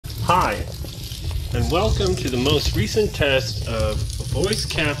Hi, and welcome to the most recent test of voice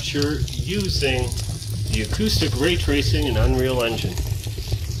capture using the Acoustic ray tracing in Unreal Engine.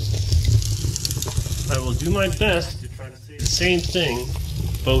 I will do my best to try to say the same thing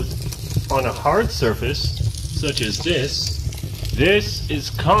both on a hard surface, such as this. This is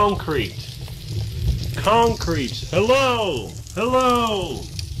concrete. Concrete. Hello! Hello!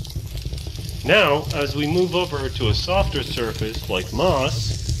 Now, as we move over to a softer surface like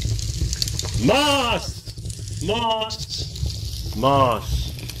moss,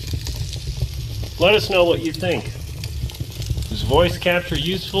 moss. Let us know what you think. Is voice capture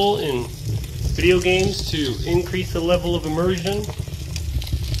useful in video games to increase the level of immersion?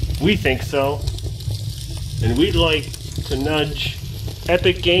 We think so. And we'd like to nudge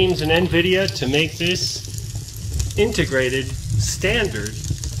Epic Games and NVIDIA to make this integrated standard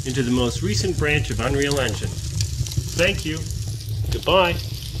into the most recent branch of Unreal Engine. Thank you. Goodbye.